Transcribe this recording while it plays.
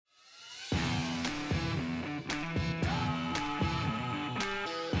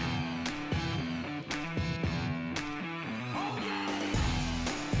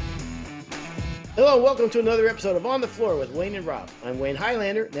Hello and welcome to another episode of On the Floor with Wayne and Rob. I'm Wayne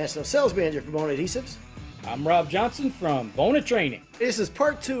Highlander, National Sales Manager for Bone Adhesives. I'm Rob Johnson from Bona Training. This is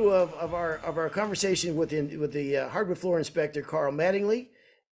part two of our conversation with the hardwood floor inspector, Carl Mattingly.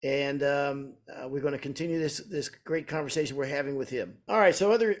 And we're going to continue this great conversation we're having with him. All right,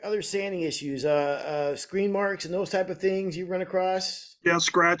 so other sanding issues, screen marks and those type of things you run across? Yeah,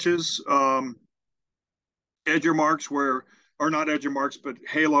 scratches, edger marks or not edger marks, but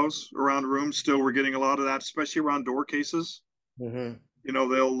halos around rooms. Still, we're getting a lot of that, especially around door cases. Mm-hmm. You know,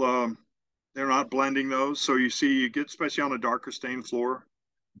 they're not blending those. So you get, especially on a darker stained floor.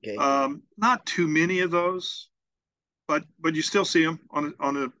 Okay. Not too many of those, but you still see them on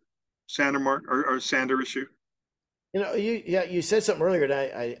a sander mark or sander issue. You know, you said something earlier,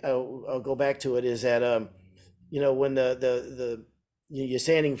 and I'll go back to it. Is that when you're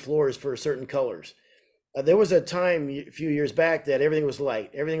sanding floors for certain colors, there was a time a few years back that everything was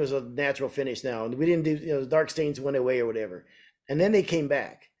light, everything was a natural finish now, and we didn't do the dark stains went away or whatever, and then they came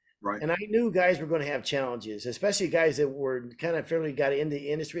back. Right. And I knew guys were going to have challenges, especially guys that were kind of fairly got into the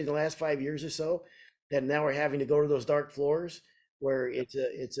industry in the last 5 years or so, that now are having to go to those dark floors where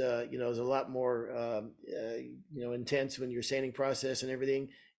it's a lot more intense when your sanding process and everything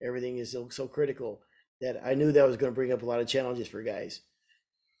is so critical that I knew that was going to bring up a lot of challenges for guys.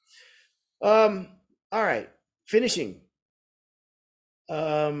 All right, finishing.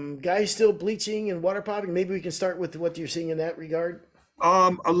 Guys still bleaching and water popping. Maybe we can start with what you're seeing in that regard.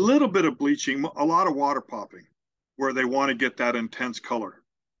 A little bit of bleaching, a lot of water popping, where they want to get that intense color.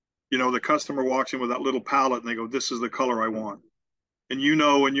 You know, the customer walks in with that little palette and they go, "This is the color I want." And you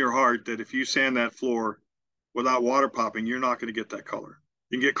know in your heart that if you sand that floor without water popping, you're not going to get that color.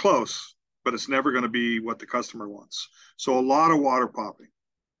 You can get close, but it's never going to be what the customer wants. So a lot of water popping.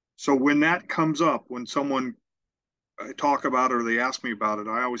 So when that comes up, when someone talk about it or they ask me about it,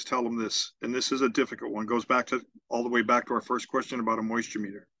 I always tell them this, and this is a difficult one. It goes back to all the way back to our first question about a moisture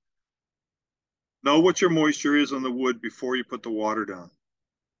meter. Know what your moisture is on the wood before you put the water down.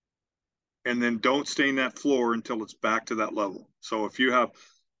 And then don't stain that floor until it's back to that level. So if you have,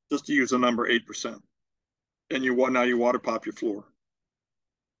 just to use the number 8%, and now you water pop your floor,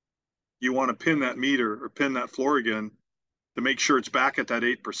 you want to pin that meter or pin that floor again to make sure it's back at that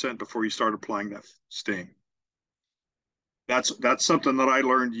 8% before you start applying that stain. That's something that I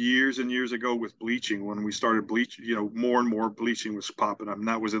learned years and years ago with bleaching. When we started bleaching, more and more bleaching was popping up, and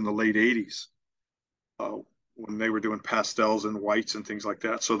that was in the late 80s. When they were doing pastels and whites and things like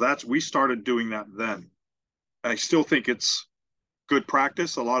that. So we started doing that then. I still think it's good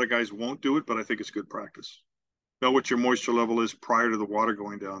practice. A lot of guys won't do it, but I think it's good practice. Know what your moisture level is prior to the water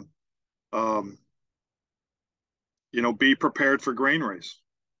going down. Be prepared for grain raise.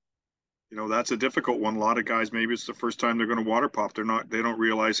 That's a difficult one. A lot of guys, maybe it's the first time they're going to water pop. They don't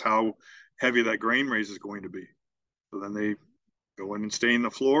realize how heavy that grain raise is going to be. So then they go in and stain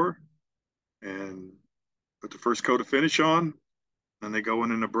the floor and put the first coat of finish on, and they go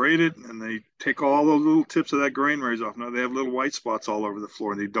in and abrade it, and they take all those little tips of that grain raise off. Now they have little white spots all over the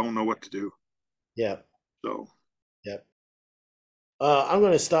floor, and they don't know what to do. Yeah. So. Yeah. I'm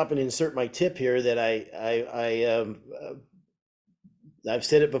going to stop and insert my tip here that I've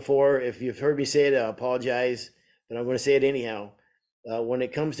said it before. If you've heard me say it, I apologize, but I'm going to say it anyhow. When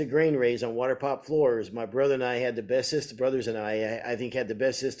it comes to grain raise on water pop floors, my brother and I had the best system. Brothers and I think had the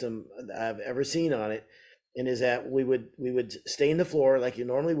best system I've ever seen on it. And is that we would stain the floor like you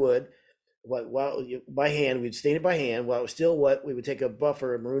normally would, by hand. We'd stain it by hand while it was still wet. We would take a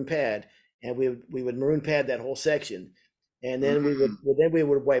buffer, a maroon pad, and we would maroon pad that whole section, and then we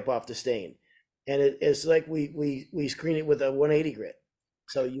would wipe off the stain. And it's like we screen it with a 180 grit,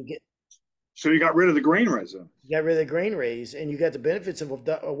 so you got rid of the grain raise. You got rid of the grain raise, and you got the benefits of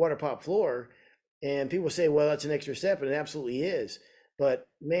a water pop floor. And people say, well, that's an extra step, and it absolutely is. But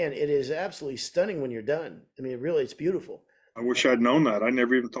man, it is absolutely stunning when you're done. I mean, really, it's beautiful. I wish I'd known that. I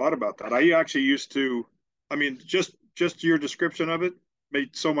never even thought about that. I actually used to, just your description of it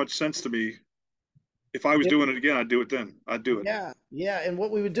made so much sense to me. If I was doing it again, I'd do it then. I'd do it. Yeah. And what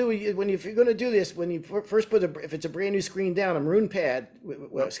we would do if you're going to do this, when you first if it's a brand new screen down, a maroon pad,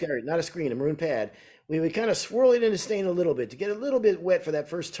 not a screen, a maroon pad, we would kind of swirl it in the stain a little bit to get a little bit wet for that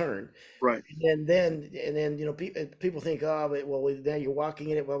first turn. Right. And then people think, oh, well, now you're walking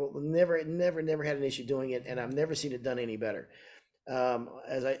in it. Well, never had an issue doing it, and I've never seen it done any better.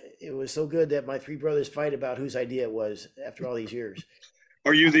 It was so good that my three brothers fight about whose idea it was after all these years.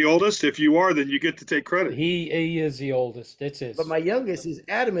 Are you the oldest? If you are, then you get to take credit. He is the oldest. It's his. But my youngest is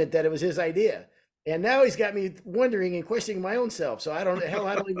adamant that it was his idea. And now he's got me wondering and questioning my own self. So I don't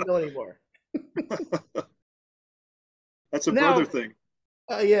even know anymore. That's a brother thing.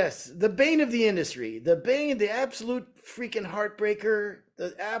 Yes, the bane of the industry, the bane, the absolute freaking heartbreaker,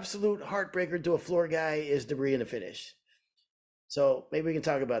 the absolute heartbreaker to a floor guy is debris in the finish. So maybe we can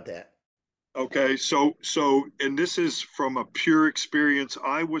talk about that. Okay, and this is from a pure experience.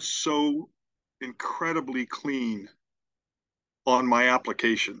 I was so incredibly clean on my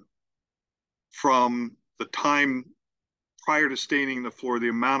application from the time prior to staining the floor, the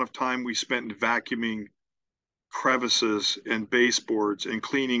amount of time we spent in vacuuming crevices and baseboards and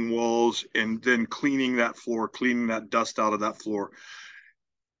cleaning walls and then cleaning that floor, cleaning that dust out of that floor.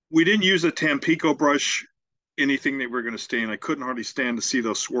 We didn't use a Tampico brush, anything that we were going to stain. I couldn't hardly stand to see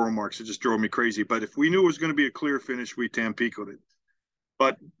those swirl marks. It just drove me crazy. But if we knew it was going to be a clear finish, we Tampico'd it.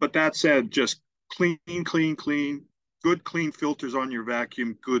 But that said, just clean, clean, clean, good clean filters on your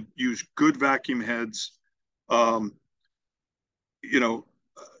vacuum, use good vacuum heads. Um, you know,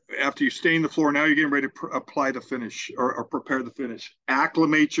 after you stain the floor, now you're getting ready to apply the finish or prepare the finish.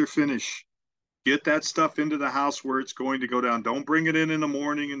 Acclimate your finish. Get that stuff into the house where it's going to go down. Don't bring it in the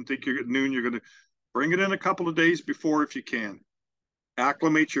morning and think you're at noon. You're going to bring it in a couple of days before if you can.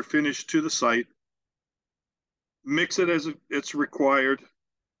 Acclimate your finish to the site. Mix it as it's required.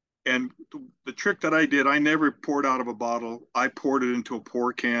 And the trick that I did, I never poured out of a bottle. I poured it into a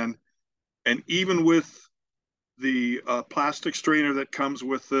pour can. And even with the plastic strainer that comes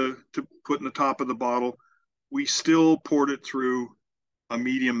with to put in the top of the bottle, we still poured it through a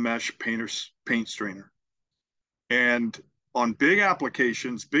medium mesh paint strainer. And on big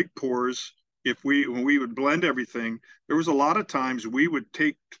applications, big pours, when we would blend everything, there was a lot of times we would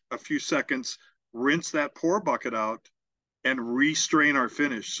take a few seconds, rinse that pour bucket out, and restrain our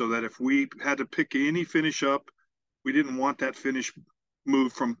finish so that if we had to pick any finish up, we didn't want that finish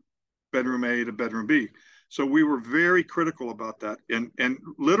moved from bedroom A to bedroom B. So we were very critical about that. And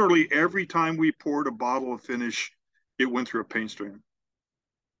literally every time we poured a bottle of finish, it went through a paint strainer.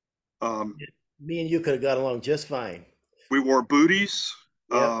 Me and you could have got along just fine. We wore booties.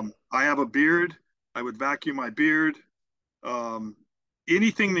 Yep. I have a beard. I would vacuum my beard.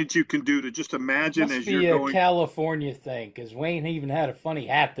 Anything that you can do to just imagine Must as be you're a going. California thing, because Wayne even had a funny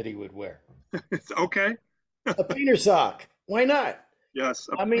hat that he would wear. Okay. A painter sock. Why not? Yes.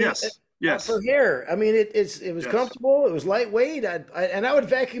 I mean, yes. for hair. I mean, it was Yes. comfortable. It was lightweight. I would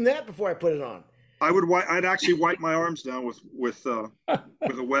vacuum that before I put it on. I'd actually wipe my arms down with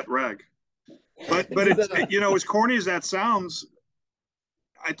a wet rag. But it's, as corny as that sounds,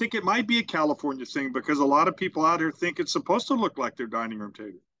 I think it might be a California thing because a lot of people out here think it's supposed to look like their dining room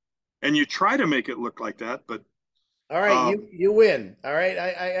table, and you try to make it look like that. But all right, you win. All right,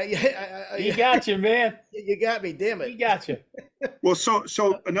 He got you, man. You got me. Damn it. He got you. Well, so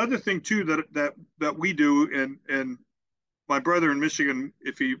another thing too that we do, and my brother in Michigan,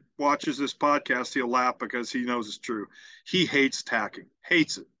 if he watches this podcast, he'll laugh because he knows it's true. He hates tacking,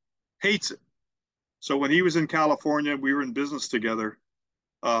 hates it. So when he was in California, we were in business together.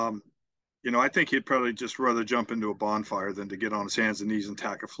 I think he'd probably just rather jump into a bonfire than to get on his hands and knees and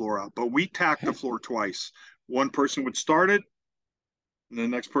tack a floor out. But we tacked the floor twice. One person would start it, and the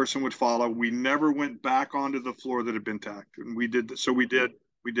next person would follow. We never went back onto the floor that had been tacked, and we did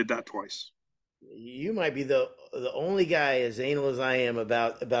that twice. You might be the only guy as anal as I am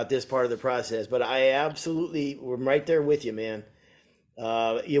about this part of the process, but I absolutely am right there with you, man.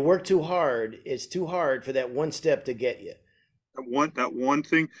 You work too hard. It's too hard for that one step to get you. That one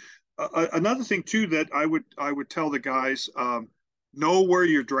thing. Another thing too that I would tell the guys, know where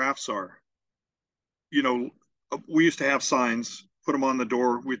your drafts are. We used to have signs, put them on the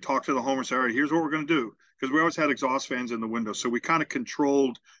door. We'd talk to the homeowner, say, all right, here's what we're going to do. Because we always had exhaust fans in the window. So we kind of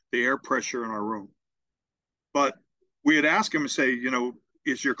controlled the air pressure in our room. But we'd ask them and say,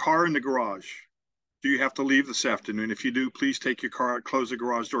 is your car in the garage? Do you have to leave this afternoon? If you do, please take your car out, close the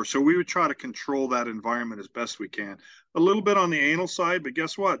garage door. So we would try to control that environment as best we can. A little bit on the anal side, but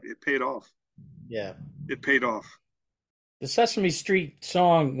guess what? It paid off. Yeah. It paid off. The Sesame Street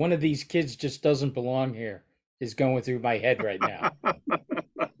song, "One of These Kids Just Doesn't Belong Here," is going through my head right now.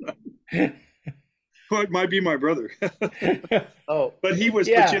 Well, it might be my brother. Oh, but he was.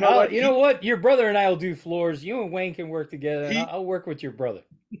 Yeah, but you know what? Your brother and I will do floors. You and Wayne can work together. And I'll work with your brother.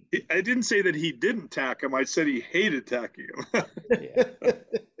 I didn't say that he didn't tack him. I said he hated tacking him. Yeah.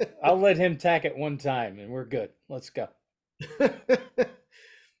 I'll let him tack it one time, and we're good. Let's go.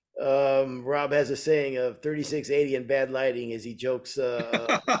 Rob has a saying of 3680 and bad lighting as he jokes.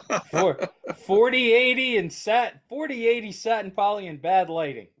 4080 and 4080 satin poly and bad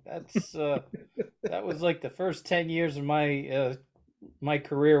lighting. That's that was like the first 10 years of my my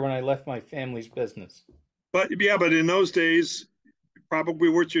career when I left my family's business. But in those days, probably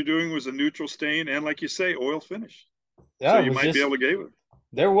what you're doing was a neutral stain and, like you say, oil finish. Yeah, so you might be able to get it.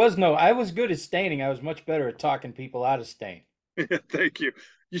 There was no. I was good at staining. I was much better at talking people out of stain. Thank you.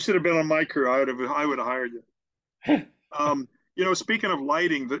 You should have been on my crew. I would have hired you. Speaking of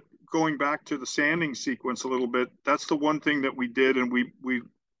lighting, that going back to the sanding sequence a little bit, that's the one thing that we did, and we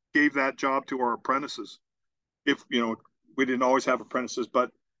gave that job to our apprentices. If we didn't always have apprentices,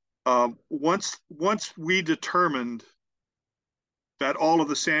 but once we determined that all of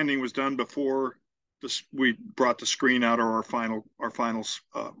the sanding was done before we brought the screen out, or our final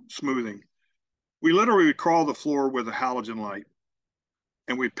smoothing, we literally would crawl the floor with a halogen light,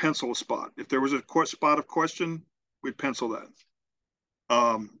 and we'd pencil a spot. If there was a spot of question, we'd pencil that.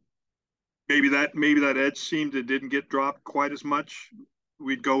 Maybe that edge seam that didn't get dropped quite as much,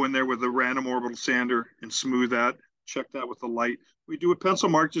 we'd go in there with a random orbital sander and smooth that, check that with the light. We do a pencil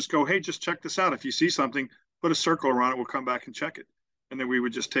mark, just go, hey, just check this out. If you see something, put a circle around it, we'll come back and check it. And then we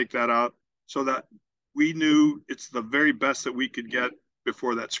would just take that out so that we knew it's the very best that we could get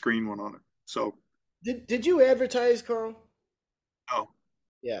before that screen went on it. So did you advertise, Carl? No.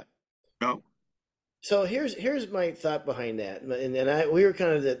 Yeah. No. So here's my thought behind that, and we were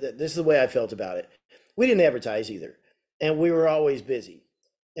kind of this is the way I felt about it. We didn't advertise either, and we were always busy.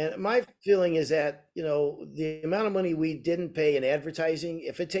 And my feeling is that the amount of money we didn't pay in advertising,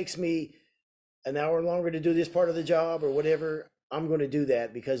 if it takes me an hour longer to do this part of the job or whatever, I'm going to do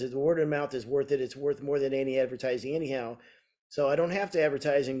that, because the word of mouth is worth it. It's worth more than any advertising anyhow. So I don't have to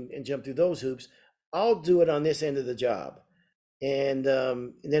advertise and jump through those hoops. I'll do it on this end of the job. And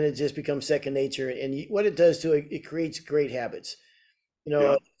then it just becomes second nature. And what it does to it, it creates great habits.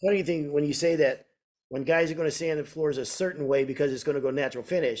 Funny thing when you say that, when guys are going to sand the floors a certain way because it's going to go natural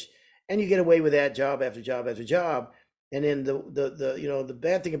finish, and you get away with that job after job after job. And then the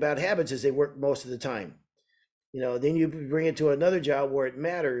bad thing about habits is they work most of the time. Then you bring it to another job where it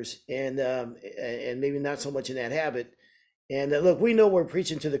matters, and maybe not so much in that habit. And look, we know we're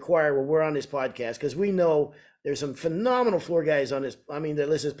preaching to the choir when we're on this podcast, because we know there's some phenomenal floor guys on this. I mean, that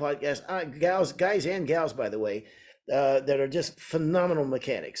listen to this podcast, guys and gals, by the way, that are just phenomenal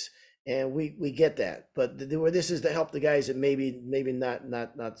mechanics, and we get that. But this is to help the guys that maybe not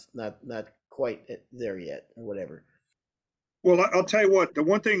quite there yet, or whatever. Well, I'll tell you what. The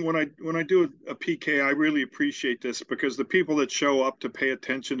one thing when I do a PK, I really appreciate this, because the people that show up to pay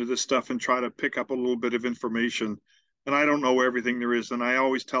attention to this stuff and try to pick up a little bit of information. And I don't know everything there is. And I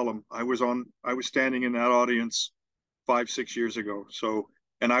always tell them I was standing in that audience 5-6 years ago. So,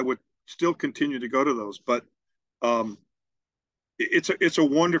 and I would still continue to go to those, but it's a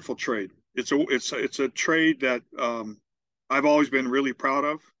wonderful trade. It's a trade that I've always been really proud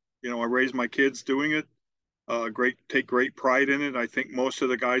of. I raised my kids doing it. Take great pride in it. I think most of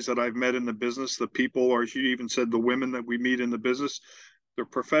the guys that I've met in the business, the people, or as you even said, the women that we meet in the business, they're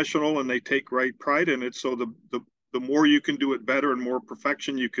professional and they take great pride in it. So the more you can do it better and more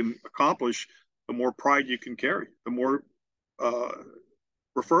perfection you can accomplish, the more pride you can carry, the more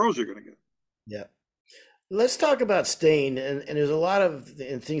referrals you're going to get. Yeah. Let's talk about stain. And there's a lot of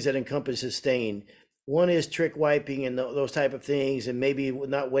things that encompasses stain. One is trick wiping and those type of things, and maybe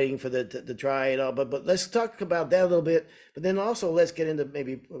not waiting for the dry and all. But let's talk about that a little bit. But then also let's get into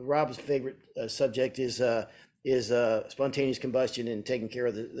maybe Rob's favorite subject is spontaneous combustion and taking care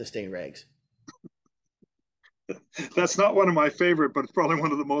of the stain rags. That's not one of my favorite, but it's probably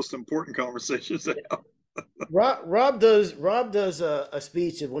one of the most important conversations I have. Rob does a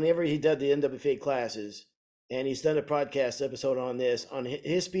speech whenever he does the NWFA classes, and he's done a podcast episode on this. On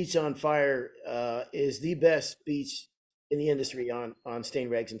his speech on fire is the best speech in the industry on stain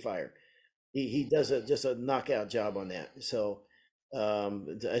rags and fire. He does just a knockout job on that. So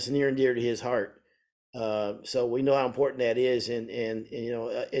it's near and dear to his heart. So we know how important that is, and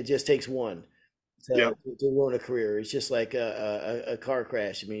it just takes one. To ruin a career. It's just like a car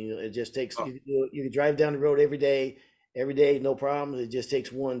crash. I mean, it just takes you can drive down the road every day, no problem. It just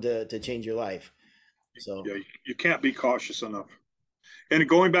takes one to change your life. So you can't be cautious enough. And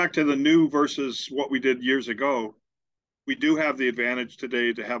going back to the new versus what we did years ago, we do have the advantage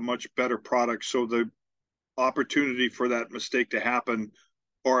today to have much better products. So the opportunity for that mistake to happen,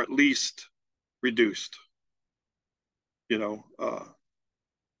 or at least reduced.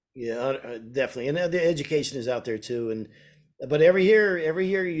 Yeah, definitely, and the education is out there too. But every year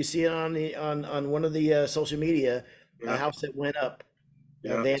you see it on one of the social media, a house that went up.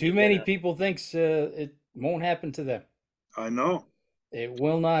 Yeah. Too many people thinks it won't happen to them. I know. It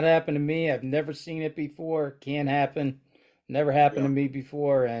will not happen to me. I've never seen it before. Can't happen. Never happened to me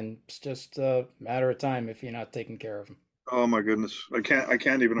before, and it's just a matter of time if you're not taking care of them. Oh my goodness, I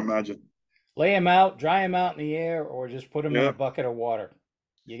can't even imagine. Lay them out, dry them out in the air, or just put them in a bucket of water.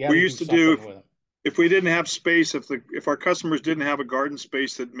 You got to do something with them. if we didn't have space, if our customers didn't have a garden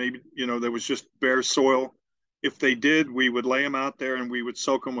space that maybe, there was just bare soil, if they did, we would lay them out there and we would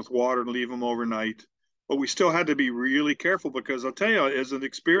soak them with water and leave them overnight. But we still had to be really careful because I'll tell you, as an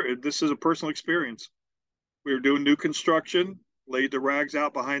experience, this is a personal experience. We were doing new construction, laid the rags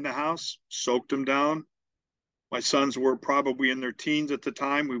out behind the house, soaked them down. My sons were probably in their teens at the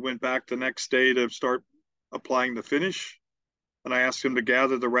time. We went back the next day to start applying the finish. And I asked them to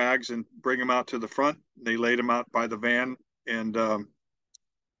gather the rags and bring them out to the front. They laid them out by the van. And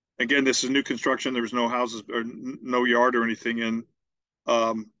again, this is new construction. There was no houses or no yard or anything in.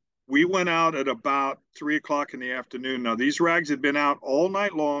 We went out at about 3 o'clock in the afternoon. Now, these rags had been out all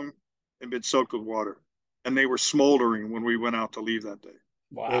night long and been soaked with water. And they were smoldering when we went out to leave that day.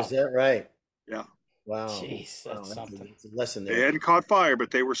 Wow. Is that right? Yeah. Wow. Jeez, that's something. That's a lesson there. They hadn't caught fire,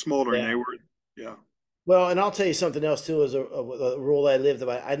 but they were smoldering. Yeah. They were, yeah. Well, and I'll tell you something else too. Is a rule I lived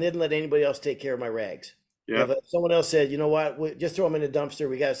by. I didn't let anybody else take care of my rags. Yeah. If someone else said, you know what, just throw them in the dumpster.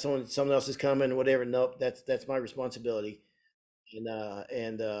 We got someone else is coming, whatever. Nope, that's my responsibility. And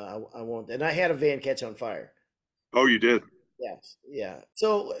I won't. And I had a van catch on fire. Oh, you did? Yes, yeah.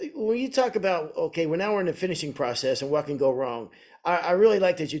 So when you talk about, okay, we're in the finishing process and what can go wrong, I really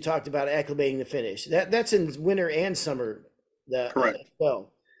like that you talked about acclimating the finish. That's in winter and summer. Correct.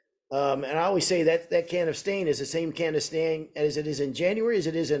 Well, and I always say that can of stain is the same can of stain as it is in January, as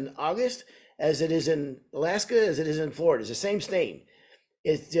it is in August, as it is in Alaska, as it is in Florida. It's the same stain.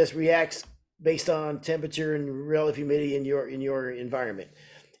 It just reacts based on temperature and relative humidity in your environment.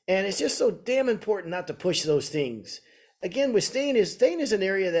 And it's just so damn important not to push those things. Again, with stain is an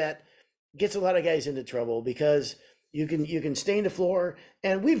area that gets a lot of guys into trouble because you can stain the floor,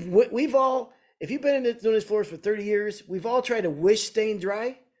 and we've all, if you've been doing this floors for 30 years, we've all tried to wish stain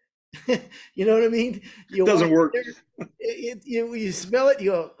dry. You know what I mean? It doesn't work. You smell it,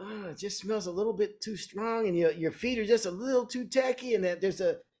 you go, oh, it just smells a little bit too strong, and your feet are just a little too tacky, and that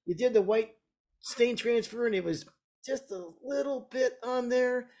you did the white stain transfer, and it was just a little bit on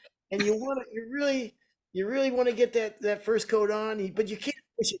there, and you really want to get that first coat on, but you can't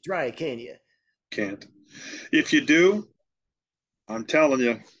push it dry, can you? Can't. If you do, I'm telling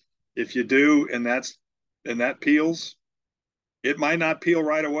you, if you do, and that peels, it might not peel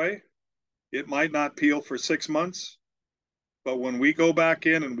right away. It might not peel for 6 months. But when we go back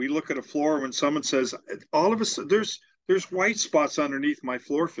in and we look at a floor, when someone says, all of a sudden, there's white spots underneath my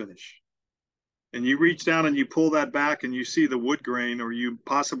floor finish. And you reach down and you pull that back and you see the wood grain, or you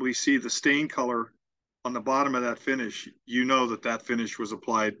possibly see the stain color on the bottom of that finish, you know that finish was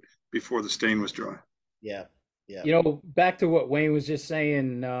applied before the stain was dry. Yeah. Yeah. You know, back to what Wayne was just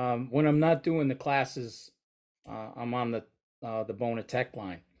saying, when I'm not doing the classes, I'm on the Bona Tech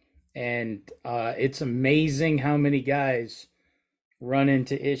line. And it's amazing how many guys run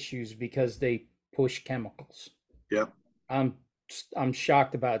into issues because they push chemicals. Yeah. I'm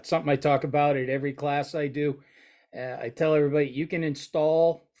shocked about it. Something I talk about at every class I do. I tell everybody, you can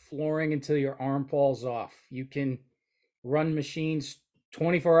install flooring until your arm falls off. You can run machines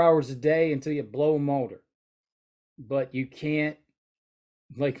 24 hours a day until you blow a motor. But you can't,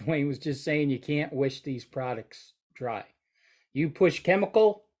 like Wayne was just saying, you can't wish these products dry. You push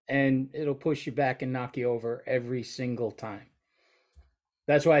chemical and it'll push you back and knock you over every single time.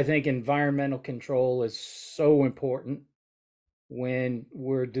 That's why I think environmental control is so important when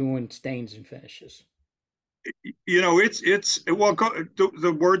we're doing stains and finishes. You know, well,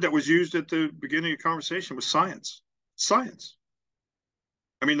 the word that was used at the beginning of the conversation was science. Science.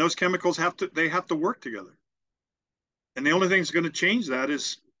 I mean, those chemicals have to work together. And the only thing that's going to change that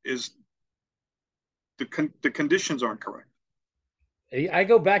is the conditions aren't correct. I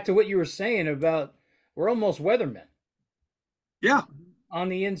go back to what you were saying about we're almost weathermen. Yeah. On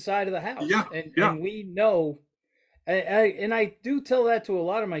the inside of the house. Yeah. And we know, and I do tell that to a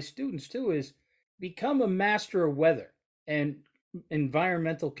lot of my students too, is become a master of weather and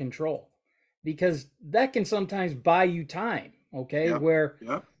environmental control, because that can sometimes buy you time. Okay. Yeah. Where,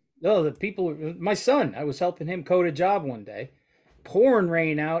 the people, my son, I was helping him code a job one day, pouring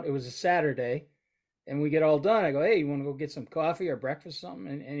rain out. It was a Saturday, and we get all done. I go, hey, you want to go get some coffee or breakfast or something?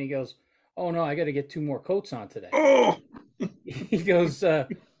 And he goes, oh no, I got to get 2 more coats on today. Oh, he goes,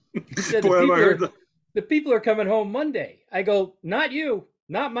 he said, boy, the people are coming home Monday. I go, not you,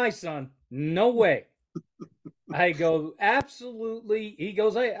 not my son. No way. I go, absolutely. He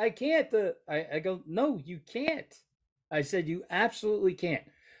goes, I can't. I go, no, you can't. I said, you absolutely can't.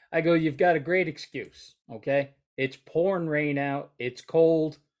 I go, you've got a great excuse, okay? It's pouring rain out. It's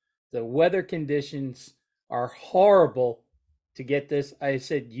cold. The weather conditions are horrible to get this. I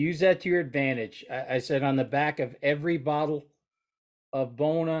said, use that to your advantage. I said, on the back of every bottle of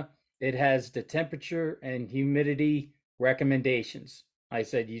Bona It has the temperature and humidity recommendations. I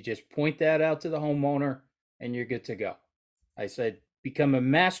said, you just point that out to the homeowner and you're good to go. I said, become a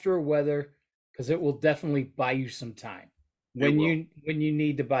master of weather because it will definitely buy you some time It will. when you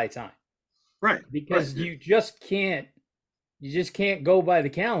need to buy time. Right. Because Right. you just can't go by the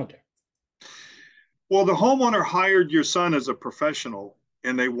calendar. Well, the homeowner hired your son as a professional,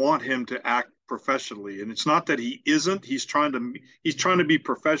 and they want him to act professionally. And it's not that he isn't. He's trying to be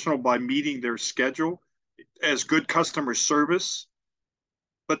professional by meeting their schedule as good customer service.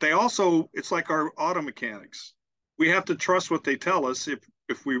 But they also, it's like our auto mechanics. We have to trust what they tell us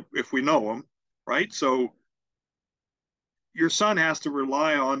if we know them, right? So your son has to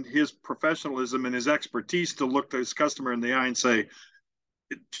rely on his professionalism and his expertise to look his customer in the eye and say,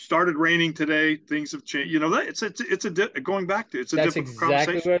 it started raining today. Things have changed. You know, that it's going back to, it's a That's difficult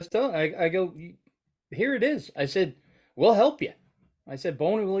exactly conversation. what I was telling. I go, here it is. I said, we'll help you. I said,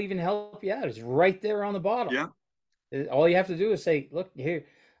 Boney will even help you out. It's right there on the bottle. Yeah. All you have to do is say, look here,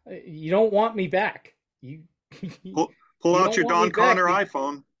 you don't want me back. You Pull you out don't your want me Don Connor back.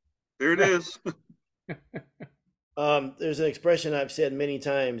 iPhone. There it Right. is. There's an expression I've said many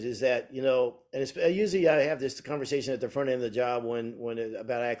times is that, you know, and it's, usually I have this conversation at the front end of the job when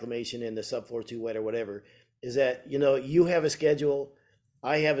about acclimation and the subfloor too wet or whatever, is that, you know, you have a schedule,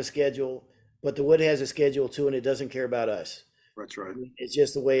 I have a schedule, but the wood has a schedule too, and it doesn't care about us. That's right. It's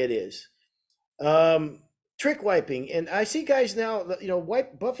just the way it is. Trick wiping, and I see guys now, you know,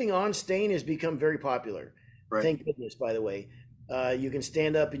 buffing on stain has become very popular. Right. Thank goodness, by the way. You can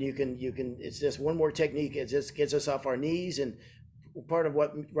stand up and you can, it's just one more technique. It just gets us off our knees. And part of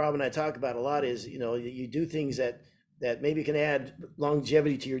what Rob and I talk about a lot is, you know, you do things that maybe can add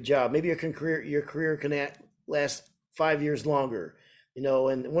longevity to your job. Maybe your career can last 5 years longer, you know,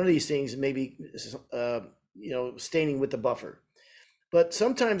 and one of these things maybe, you know, staining with the buffer. But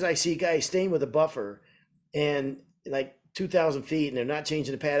sometimes I see guys stain with a buffer and like 2,000 feet and they're not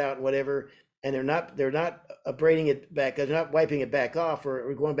changing the pad out and whatever, and they're not abrading it back, they're not wiping it back off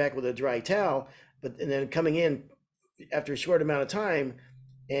or going back with a dry towel, and then coming in after a short amount of time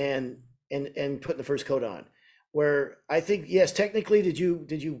and putting the first coat on. Where I think, yes, technically, did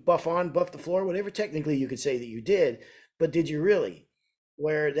you buff the floor, whatever technically you could say that you did, but did you really?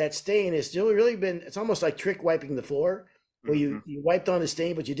 Where that stain is still really been, it's almost like trick wiping the floor, where you wiped on the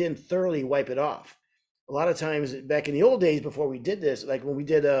stain, but you didn't thoroughly wipe it off. A lot of times back in the old days before we did this, like when we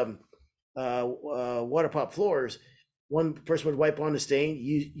did water pop floors, one person would wipe on the stain,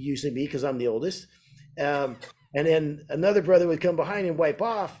 usually me because I'm the oldest, and then another brother would come behind and wipe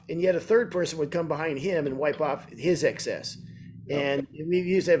off, and yet a third person would come behind him and wipe off his excess. And we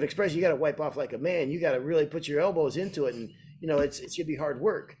use that expression, you got to wipe off like a man. You got to really put your elbows into it, and you know it should be hard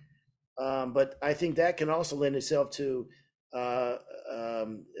work. But I think that can also lend itself to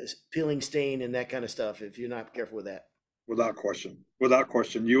peeling stain and that kind of stuff if you're not careful with that. Without question.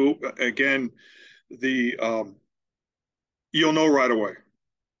 You again, the you'll know right away.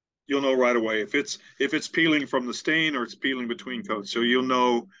 You'll know right away if it's peeling from the stain or it's peeling between coats. So you'll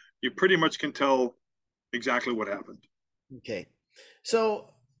know. You pretty much can tell exactly what happened. Okay, so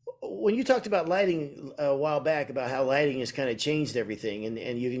when you talked about lighting a while back, about how lighting has kind of changed everything,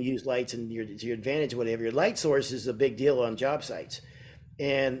 and you can use lights to your advantage, whatever. Your light source is a big deal on job sites.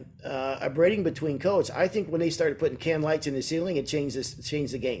 And abrading between coats, I think when they started putting can lights in the ceiling, it changed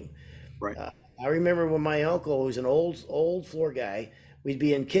the game. Right. I remember when my uncle, who's an old floor guy, we'd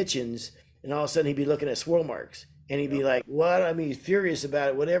be in kitchens, and all of a sudden he'd be looking at swirl marks, and he'd be like, "What?" I mean, he's furious about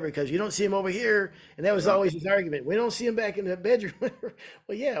it, whatever, because you don't see him over here, and that was always his argument. We don't see him back in the bedroom.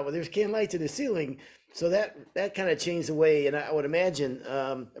 Well, yeah, well, there's can lights in the ceiling, so that kind of changed the way. And I would imagine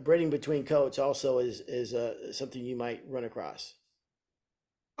abrading between coats also is something you might run across.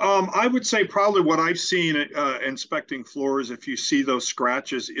 I would say probably what I've seen inspecting floors, if you see those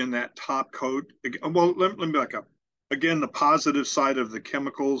scratches in that top coat. Well, let me back up. Again, the positive side of the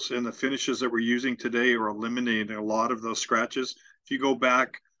chemicals and the finishes that we're using today are eliminating a lot of those scratches. If you go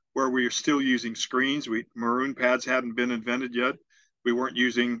back where we are still using screens, maroon pads hadn't been invented yet. We weren't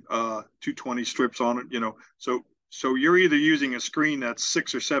using 220 strips on it, you know. So you're either using a screen that's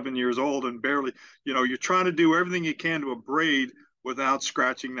 6 or 7 years old and barely, you know, you're trying to do everything you can to abrade without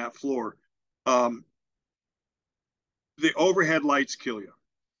scratching that floor. The overhead lights kill you.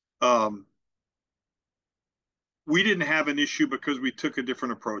 We didn't have an issue because we took a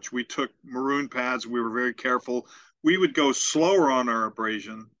different approach. We took maroon pads. We were very careful. We would go slower on our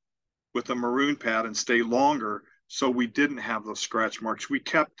abrasion with a maroon pad and stay longer, so we didn't have those scratch marks. We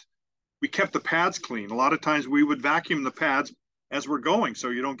kept the pads clean. A lot of times we would vacuum the pads as we're going, so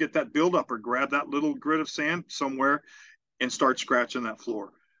you don't get that buildup or grab that little grit of sand somewhere and start scratching that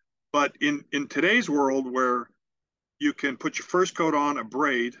floor. But in today's world where you can put your first coat on,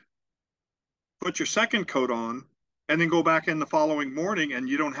 abrade, put your second coat on, and then go back in the following morning and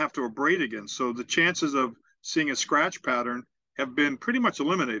you don't have to abrade again. So the chances of seeing a scratch pattern have been pretty much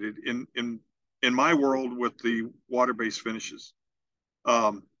eliminated in my world with the water-based finishes.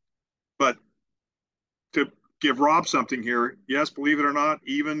 But to give Rob something here, yes, believe it or not,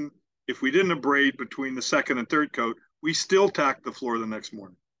 even if we didn't abrade between the second and third coat, we still tacked the floor the next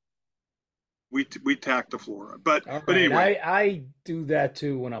morning. We tacked the floor, but All but right, anyway. I do that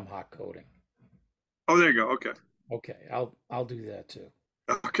too when I'm hot coating. Oh, there you go. Okay. Okay, I'll do that too.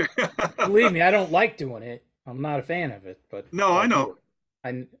 Okay. Believe me, I don't like doing it. I'm not a fan of it, but No, I I do know, it.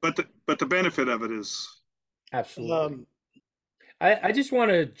 I but the benefit of it is, absolutely. Um, I just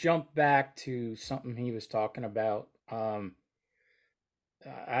want to jump back to something he was talking about.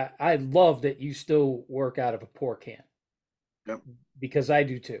 I love that you still work out of a pour can yeah, because I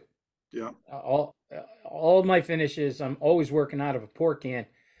do too. yeah, All of my finishes, I'm always working out of a pour can,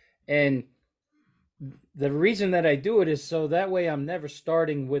 and the reason that I do it is so that way I'm never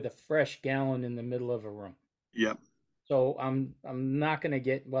starting with a fresh gallon in the middle of a room. yeah, So I'm not gonna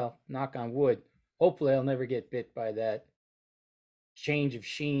get, well, knock on wood. Hopefully I'll never get bit by that change of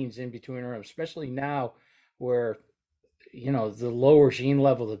sheens in between rooms, especially now where the lower sheen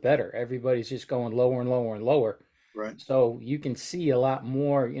level the better. Everybody's just going lower and lower and lower. right. So you can see a lot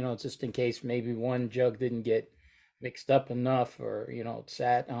more, just in case maybe one jug didn't get mixed up enough, or it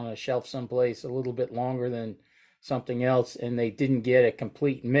sat on a shelf someplace a little bit longer than something else and they didn't get a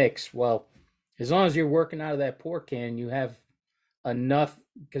complete mix. Well, as long as you're working out of that pour can, you have enough,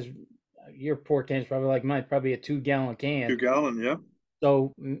 because your pour can is probably like mine, probably a 2 gallon can. 2 gallon, yeah.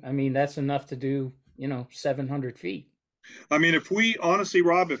 So I mean that's enough to do 700 feet. I mean, if we honestly,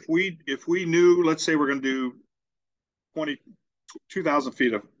 Rob, if we knew, let's say we're going to do 20 2,000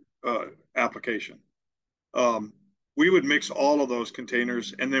 feet of application, um, we would mix all of those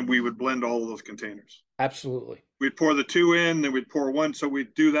containers and then we would blend all of those containers. Absolutely. We'd pour the two in, then we'd pour one. So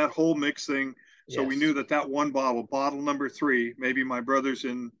we'd do that whole mix thing. So we knew Yes. that one bottle number 3, maybe my brother's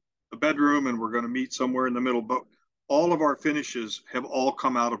in the bedroom and we're going to meet somewhere in the middle. But all of our finishes have all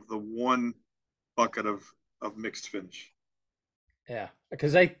come out of the one bucket of mixed finish. Yeah,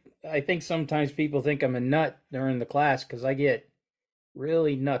 because I think sometimes people think I'm a nut during the class because I get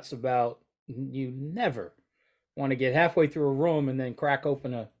really nuts about you never want to get halfway through a room and then crack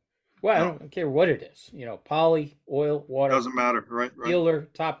open well, I No, don't care what it is, poly, oil, water, doesn't matter. Right, right. sealer,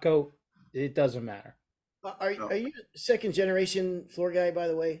 top coat, it doesn't matter. are No. you second generation floor guy, by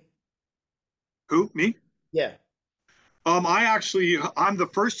the way? Who? Me? Yeah. I'm the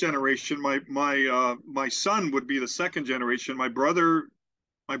first generation. My son would be the second generation. My brothers,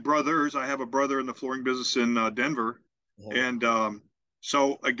 I have a brother in the flooring business in Denver, Uh-huh. and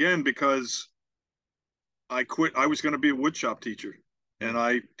so again, because I quit, I was going to be a woodshop teacher, and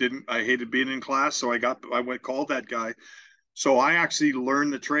I didn't. I hated being in class, so I went called that guy. So I actually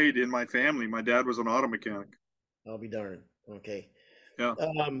learned the trade in my family. My dad was an auto mechanic. I'll be darned. Okay. Yeah.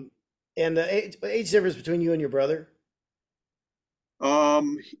 Um, and the age difference between you and your brother?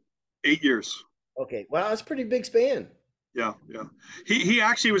 Um, 8 years. Okay. Wow, that's a pretty big span. Yeah, yeah. He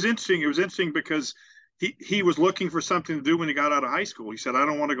actually was interesting. It was interesting because he was looking for something to do when he got out of high school. He said, "I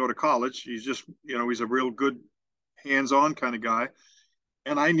don't want to go to college." He's just, he's a real good hands-on kind of guy.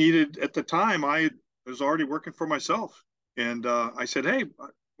 And I needed at the time I was already working for myself, and I said, "Hey,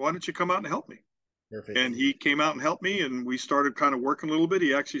 why don't you come out and help me?" Perfect. And he came out and helped me, and we started kind of working a little bit.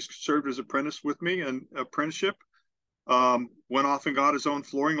 He actually served as apprentice with me and apprenticeship. Went off and got his own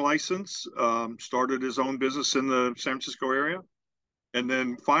flooring license, started his own business in the San Francisco area. And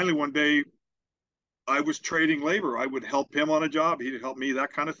then finally one day I was trading labor. I would help him on a job. He'd help me,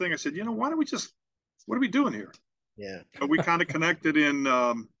 that kind of thing. I said, why don't we what are we doing here? Yeah. And we kind of connected in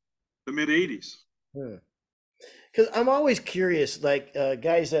the mid 80s. Because I'm always curious, like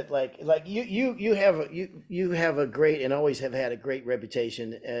guys that like you have a great and always have had a great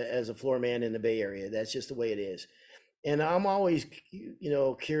reputation as a floor man in the Bay Area. That's just the way it is. And I'm always,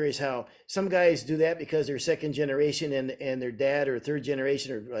 curious how some guys do that because they're second generation and their dad or third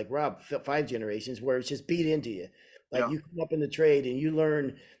generation or like Rob, 5 generations, where it's just beat into you. Like Yeah. you come up in the trade and you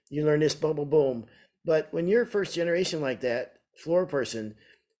learn this, boom, boom, boom. But when you're first generation like that, floor person,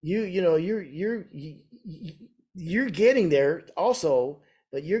 you're getting there also,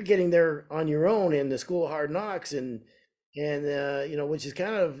 but you're getting there on your own in the school of hard knocks and which is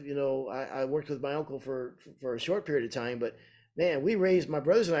kind of I worked with my uncle for a short period of time, but man, my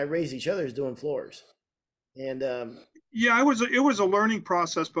brothers and I raised each other as doing floors, and Yeah, it was a learning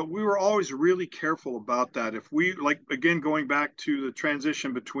process, but we were always really careful about that. If we like again going back to the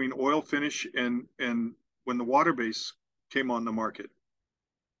transition between oil finish and when the water base came on the market,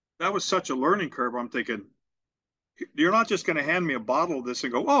 that was such a learning curve. I'm thinking, you're not just going to hand me a bottle of this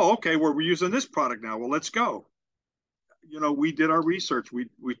and go, oh, okay, well, we're using this product now. Well, let's go. We did our research. We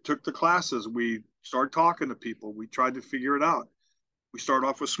took the classes. We started talking to people. We tried to figure it out. We started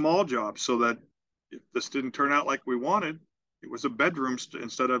off with small jobs so that if this didn't turn out like we wanted, it was a bedroom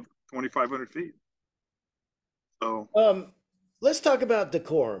instead of 2,500 feet. So, Let's talk about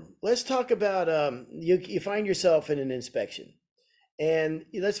decorum. Let's talk about you find yourself in an inspection, and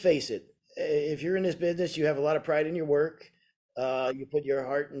let's face it, if you're in this business, you have a lot of pride in your work. You put your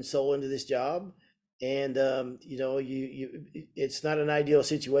heart and soul into this job, and it's not an ideal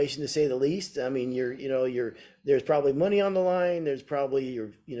situation to say the least. I mean, there's probably money on the line. There's probably your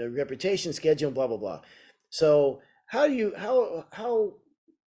reputation, schedule, blah blah blah. So how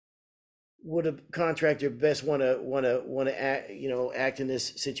would a contractor best want to act in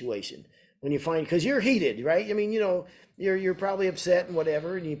this situation when you find, because you're heated, right? I mean, you're probably upset and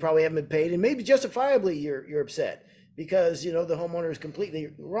whatever, and you probably haven't been paid, and maybe justifiably you're upset because the homeowner is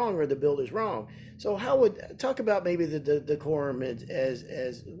completely wrong or the builder's wrong. So how would talk about maybe the decorum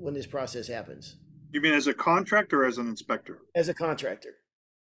as when this process happens you mean as a contractor or as an inspector? as a contractor?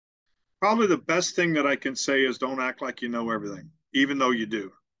 Probably the best thing that I can say is don't act like you know everything, even though you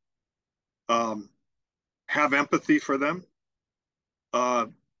do. Have empathy for them. Uh,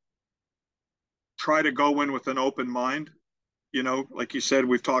 Try to go in with an open mind. Like you said,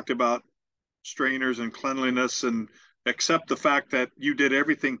 we've talked about strainers and cleanliness, and accept the fact that you did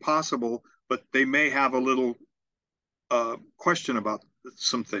everything possible, but they may have a little question about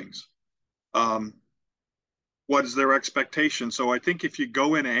some things. What is their expectation? So I think if you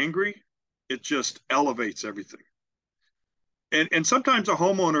go in angry, it just elevates everything. And sometimes the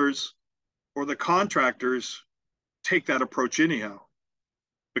homeowners or the contractors take that approach anyhow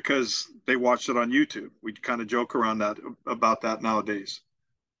because they watched it on YouTube. We kind of joke around about that nowadays.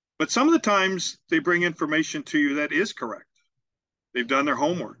 But some of the times they bring information to you that is correct. They've done their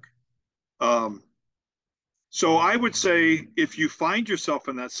homework. So I would say if you find yourself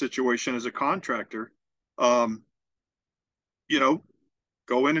in that situation as a contractor, um,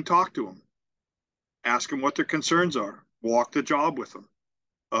 go in and talk to them, ask them what their concerns are, walk the job with them.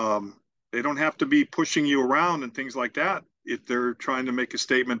 They don't have to be pushing you around and things like that. If they're trying to make a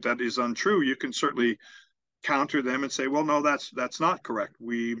statement that is untrue, you can certainly counter them and say, well, no, that's not correct.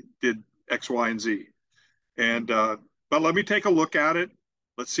 We did X, Y, and Z. And but let me take a look at it.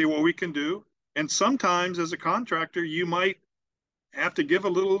 Let's see what we can do. And sometimes as a contractor, you might have to give a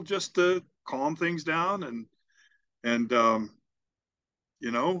little just to calm things down and And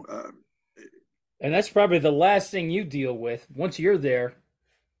that's probably the last thing you deal with once you're there.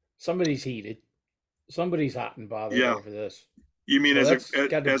 Somebody's heated, somebody's hot and bothered yeah. over this. You mean So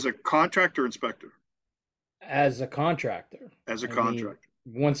as a contractor inspector? As a contractor. As a contractor.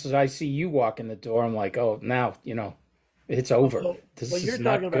 Once I see you walk in the door, I'm like, oh, now it's over. What you're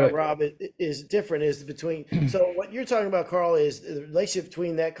talking about, Rob, is different. Is between so what you're talking about, Carl, is the relationship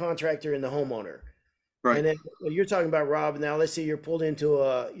between that contractor and the homeowner. Right. And then what you're talking about, Rob. Now let's say you're pulled into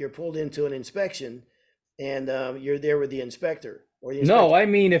an inspection, and you're there with the inspector or the inspector. No, I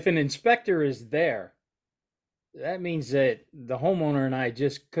mean if an inspector is there, that means that the homeowner and I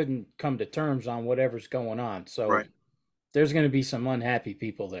just couldn't come to terms on whatever's going on. So right. There's going to be some unhappy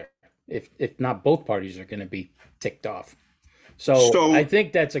people there. If not, both parties are going to be ticked off. So I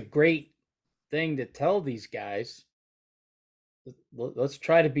think that's a great thing to tell these guys. Let's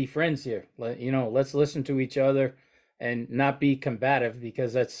try to be friends here. Let's listen to each other and not be combative,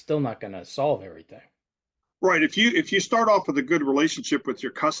 because that's still not going to solve everything. Right. If you start off with a good relationship with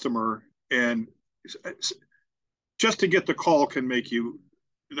your customer, and just to get the call can make you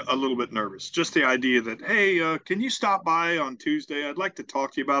a little bit nervous. Just the idea that, hey, can you stop by on Tuesday? I'd like to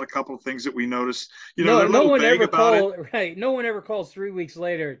talk to you about a couple of things that we noticed. No one ever calls. Right. No one ever calls 3 weeks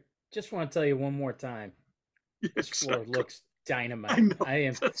later. Just want to tell you one more time. This floor looks dynamite.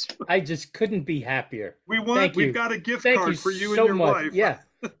 I just couldn't be happier. We've got a gift card for you and your wife. Yeah.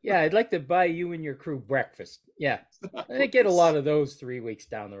 I'd like to buy you and your crew breakfast. Yeah. I didn't get a lot of those 3 weeks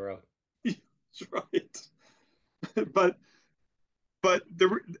down the road. That's right. But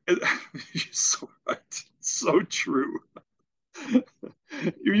you're so right. So true.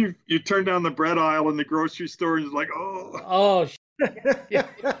 You turn down the bread aisle in the grocery store and it's like, oh. Yeah.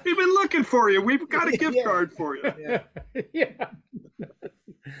 We've been looking for you. We've got a gift card for you. Yeah.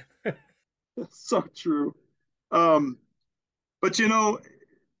 So true. But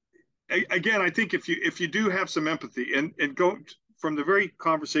again, I think if you do have some empathy and go from the very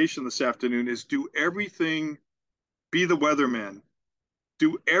conversation this afternoon is do everything, be the weatherman,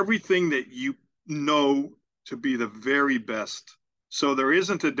 do everything that you know to be the very best. So there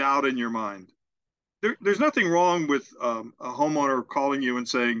isn't a doubt in your mind. There's nothing wrong with a homeowner calling you and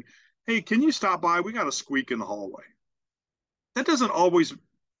saying, "Hey, can you stop by? We got a squeak in the hallway." That doesn't always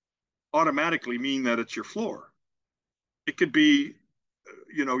automatically mean that it's your floor. It could be,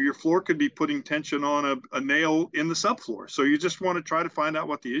 your floor could be putting tension on a nail in the subfloor. So you just want to try to find out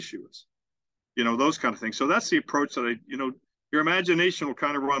what the issue is, those kind of things. So that's the approach that your imagination will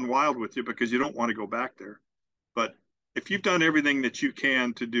kind of run wild with you because you don't want to go back there. But if you've done everything that you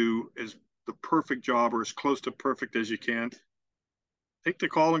can to do as the perfect job or as close to perfect as you can, take the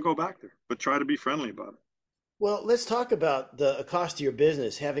call and go back there, but try to be friendly about it. Well, let's talk about the cost to your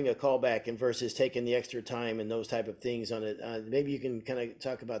business, having a callback and versus taking the extra time and those type of things on it. Maybe you can kind of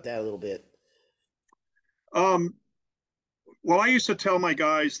talk about that a little bit. Well, I used to tell my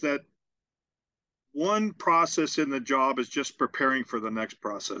guys that one process in the job is just preparing for the next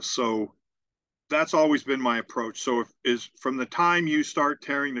process. So that's always been my approach. So is from the time you start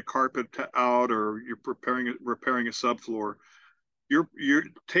tearing the carpet out or you're repairing a subfloor, you're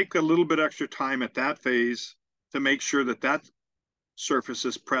take a little bit extra time at that phase to make sure that surface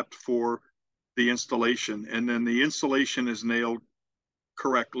is prepped for the installation, and then the installation is nailed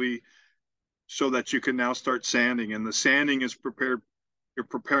correctly so that you can now start sanding, and the sanding is prepared. You're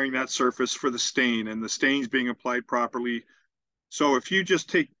preparing that surface for the stain, and the stain's being applied properly. So if you just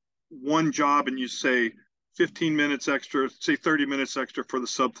take one job and you say 15 minutes extra, say 30 minutes extra for the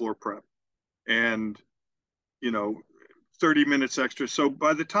subfloor prep, and 30 minutes extra. So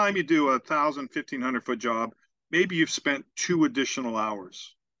by the time you do 1,500 foot job, maybe you've spent 2 additional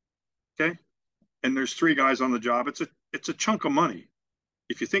hours. Okay. And there's 3 guys on the job. It's a chunk of money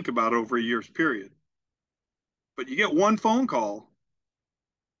if you think about it over a year's period. But you get one phone call,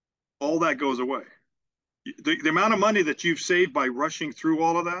 all that goes away. The amount of money that you've saved by rushing through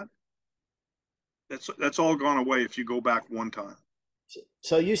all of that, that's all gone away if you go back one time.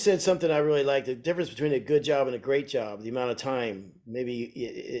 So you said something I really like. The difference between a good job and a great job, the amount of time, maybe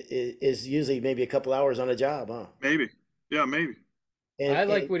is usually maybe a couple hours on a job, huh? Maybe. Yeah, maybe. I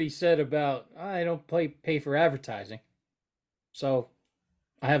like what he said about I don't pay for advertising, so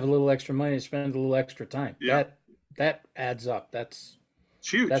I have a little extra money to spend a little extra time. Yeah. That adds up. That's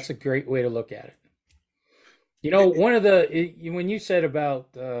huge. That's a great way to look at it. One of the when you said about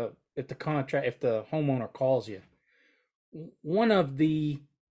if the homeowner calls you, one of the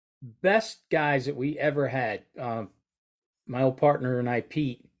best guys that we ever had, my old partner and I,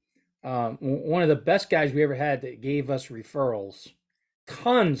 Pete, one of the best guys we ever had that gave us referrals,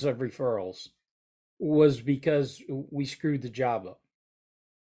 tons of referrals, was because we screwed the job up.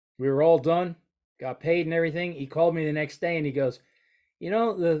 We were all done, got paid and everything. He called me the next day and he goes,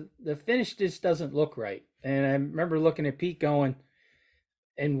 the finish just doesn't look right. And I remember looking at Pete going,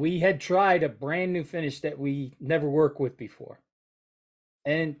 and we had tried a brand new finish that we never worked with before.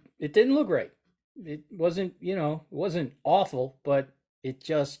 And it didn't look right. It wasn't, it wasn't awful, but it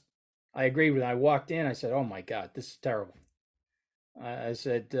just, I agree with it. I walked in, I said, oh my God, this is terrible. I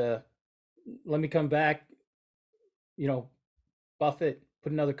said, let me come back, buff it,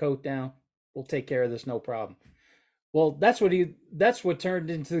 put another coat down. We'll take care of this, no problem. Well, that's what turned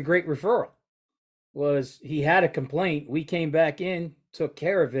into the great referral. Was he had a complaint. We came back in, took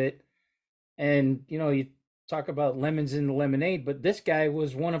care of it. And, you talk about lemons in the lemonade, but this guy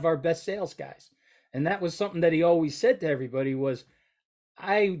was one of our best sales guys. And that was something that he always said to everybody was,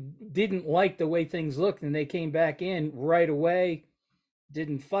 I didn't like the way things looked. And they came back in right away,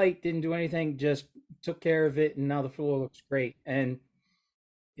 didn't fight, didn't do anything, just took care of it. And now the floor looks great. And,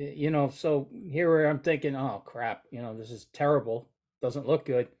 so here I'm thinking, oh crap, this is terrible. Doesn't look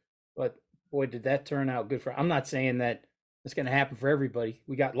good. But boy, did that turn out good for, I'm not saying that it's going to happen for everybody.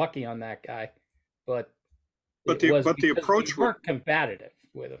 We got lucky on that guy, but the approach we weren't competitive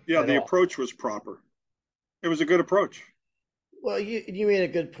with him. Yeah, the approach was proper. It was a good approach. Well, you made a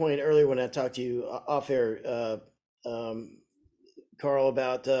good point earlier when I talked to you off air, Carl,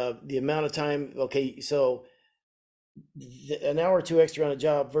 about the amount of time. Okay, so an hour or 2 extra on a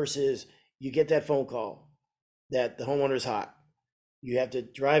job versus you get that phone call that the homeowner's hot. You have to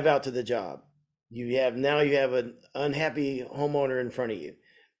drive out to the job. You have an unhappy homeowner in front of you.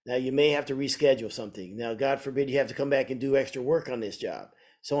 Now you may have to reschedule something. Now, God forbid you have to come back and do extra work on this job.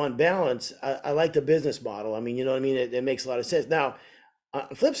 So on balance, I like the business model. I mean, you know what I mean? It makes a lot of sense. Now, on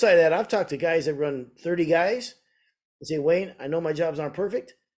the flip side of that, I've talked to guys that run 30 guys and say, Wayne, I know my jobs aren't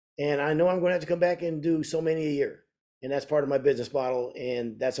perfect, and I know I'm going to have to come back and do so many a year. And that's part of my business model,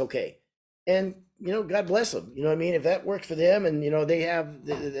 and that's okay. and God bless them. You know what I mean? If that works for them, and they have,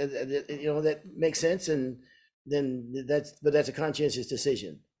 that makes sense, and then that's a conscientious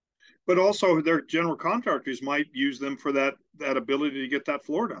decision. But also their general contractors might use them for that ability to get that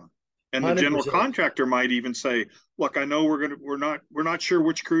floor done. And the general 100%. contractor might even say, look, I know we're not sure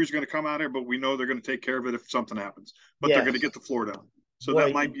which crew is going to come out here, but we know they're going to take care of it if something happens. But they're going to Yes. get the floor done. So that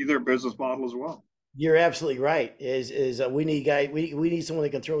Boy, might be their business model as well. you're absolutely right. We need we need someone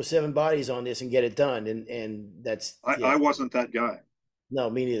that can throw 7 bodies on this and get it done, and that's, I yeah. wasn't that guy. No,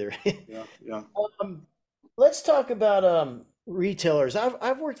 me neither. Yeah, yeah. um, let's talk about retailers.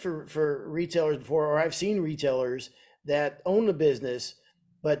 I've worked for retailers before, or I've seen retailers that own the business,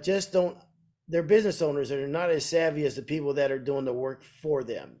 but just don't. They're business owners that are not as savvy as the people that are doing the work for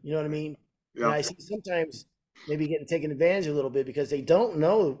them. You know what I mean? And Yeah. I see sometimes maybe getting taken advantage of a little bit because they don't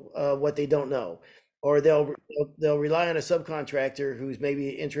know what they don't know, or they'll rely on a subcontractor whose maybe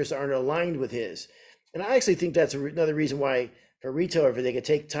interests aren't aligned with his. And I actually think that's another reason why for a retailer, if they could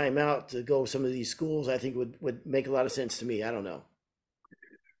take time out to go some of these schools, I think would make a lot of sense to me. I don't know.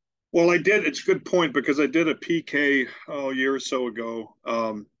 Well, I did. It's a good point because I did a PK a year or so ago,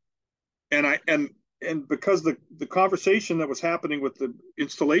 and I and because the conversation that was happening with the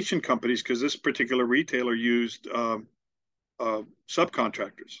installation companies, because this particular retailer used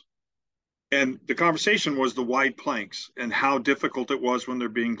subcontractors, and the conversation was the wide planks and how difficult it was when they're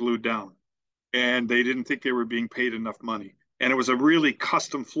being glued down, and they didn't think they were being paid enough money, and it was a really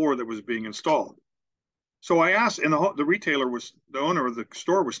custom floor that was being installed. So I asked, and the retailer was the owner of the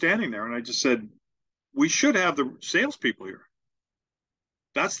store was standing there, and I just said, we should have the salespeople here.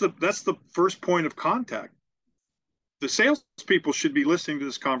 That's the first point of contact. The salespeople should be listening to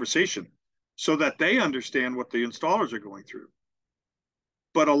this conversation so that they understand what the installers are going through.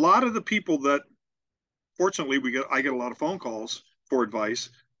 But a lot of the people that, fortunately, I get a lot of phone calls for advice,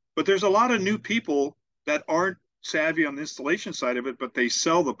 but there's a lot of new people that aren't savvy on the installation side of it, but they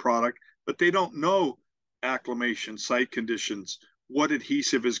sell the product, but they don't know acclimation, site conditions, what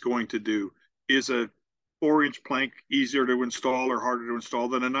adhesive is going to do. Is a 4-inch plank easier to install or harder to install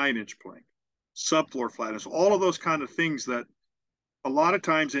than a 9-inch plank? Subfloor flatness, all of those kind of things that a lot of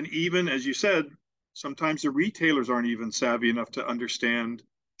times, and even as you said, sometimes the retailers aren't even savvy enough to understand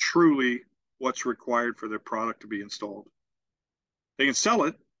truly what's required for their product to be installed. They can sell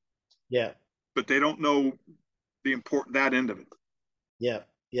it, Yeah, but they don't know the important that end of it. yeah,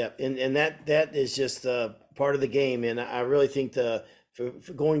 yeah, and that is just part of the game. And I really think for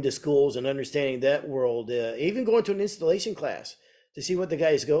going to schools and understanding that world, even going to an installation class to see what the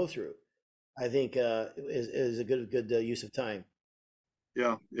guys go through, I think is a good use of time.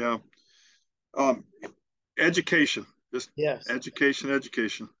 Yeah, yeah. Um, education, just Yes. education.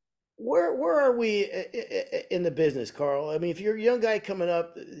 Where are we in the business, Carl? I mean, if you're a young guy coming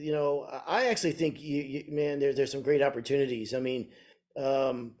up, I actually think man, there's some great opportunities. I mean,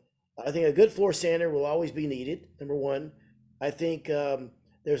 um, I think a good floor sander will always be needed. Number one, I think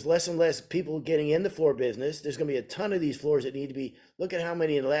there's less and less people getting in the floor business. There's going to be a ton of these floors that need to be. Look at how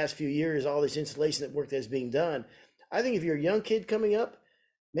many in the last few years, all this installation that work that's being done. I think if you're a young kid coming up,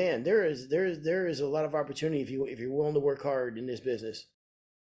 man, there is a lot of opportunity if you're willing to work hard in this business.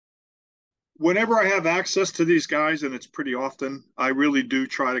 Whenever I have access to these guys, and it's pretty often, I really do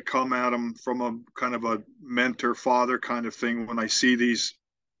try to come at them from a kind of a mentor father kind of thing. When I see these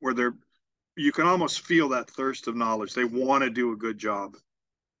where you can almost feel that thirst of knowledge. They want to do a good job.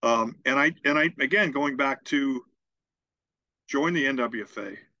 And I again, going back to join the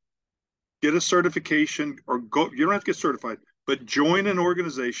NWFA, get a certification, or go. You don't have to get certified, but join an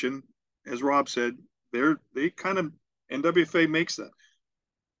organization. As Rob said, they kind of NWFA makes that.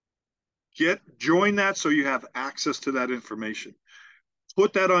 Join that so you have access to that information.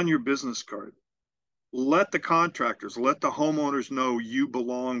 Put that on your business card. Let the contractors, let the homeowners know you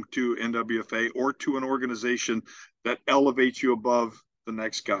belong to NWFA or to an organization that elevates you above the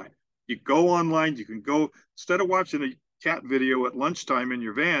next guy. You go online, you can go, instead of watching a cat video at lunchtime in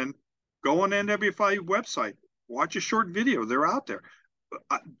your van, go on NWFA website, watch a short video. They're out there.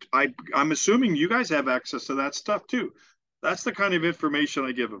 I'm assuming you guys have access to that stuff too. That's the kind of information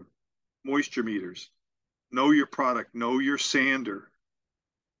I give them. Moisture meters, know your product, know your sander,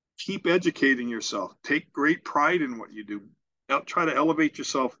 keep educating yourself, take great pride in what you do, try to elevate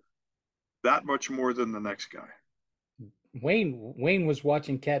yourself that much more than the next guy. Wayne was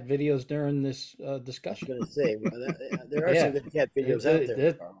watching cat videos during this I was discussion. going to say, well, there are some Yeah, good cat videos out there,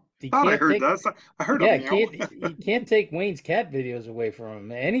 Carl. you Thought I can't heard take that. I heard a yeah meow. can't you can't take Wayne's cat videos away from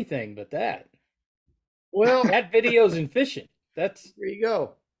him. Anything but that. Well, Cat videos and fishing. That's there you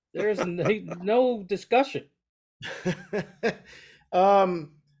go. there's no discussion.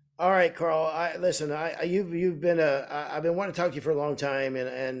 um, All right, Carl. Listen. You've been I've been wanting to talk to you for a long time,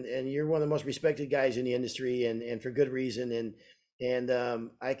 and you're one of the most respected guys in the industry, and for good reason. And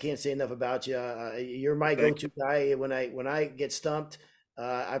I can't say enough about you. You're my Thank go-to guy when I get stumped.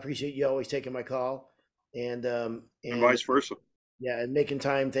 I appreciate you always taking my call, and and vice versa. yeah, and making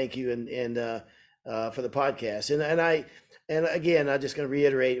time. Thank you, for the podcast. And again, I'm just going to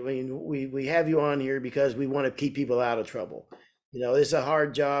reiterate. I mean, we have you on here because we want to keep people out of trouble. This is a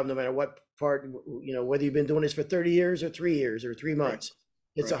hard job, no matter what part. Whether you've been doing this for 30 years or 3 years or 3 months,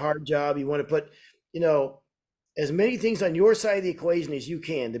 it's a hard job. You want to put, as many things on your side of the equation as you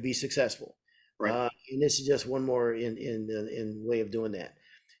can to be successful. Right. And this is just one more in way of doing that.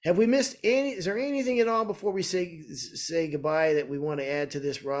 Have we missed any? Is there anything at all before we say goodbye that we want to add to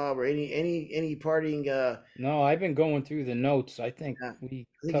this, Rob, or any parting? No, I've been going through the notes. I think we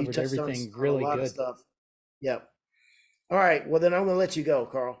covered everything really good. Of stuff. Yep. All right. Well, then I'm going to let you go,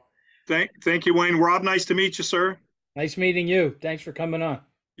 Carl. Thank you, Wayne. Rob, nice to meet you, sir. Nice meeting you. Thanks for coming on.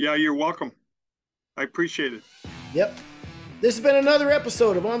 Yeah, you're welcome. I appreciate it. Yep. This has been another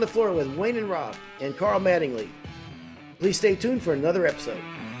episode of On the Floor with Wayne and Rob and Carl Mattingly. Please stay tuned for another episode.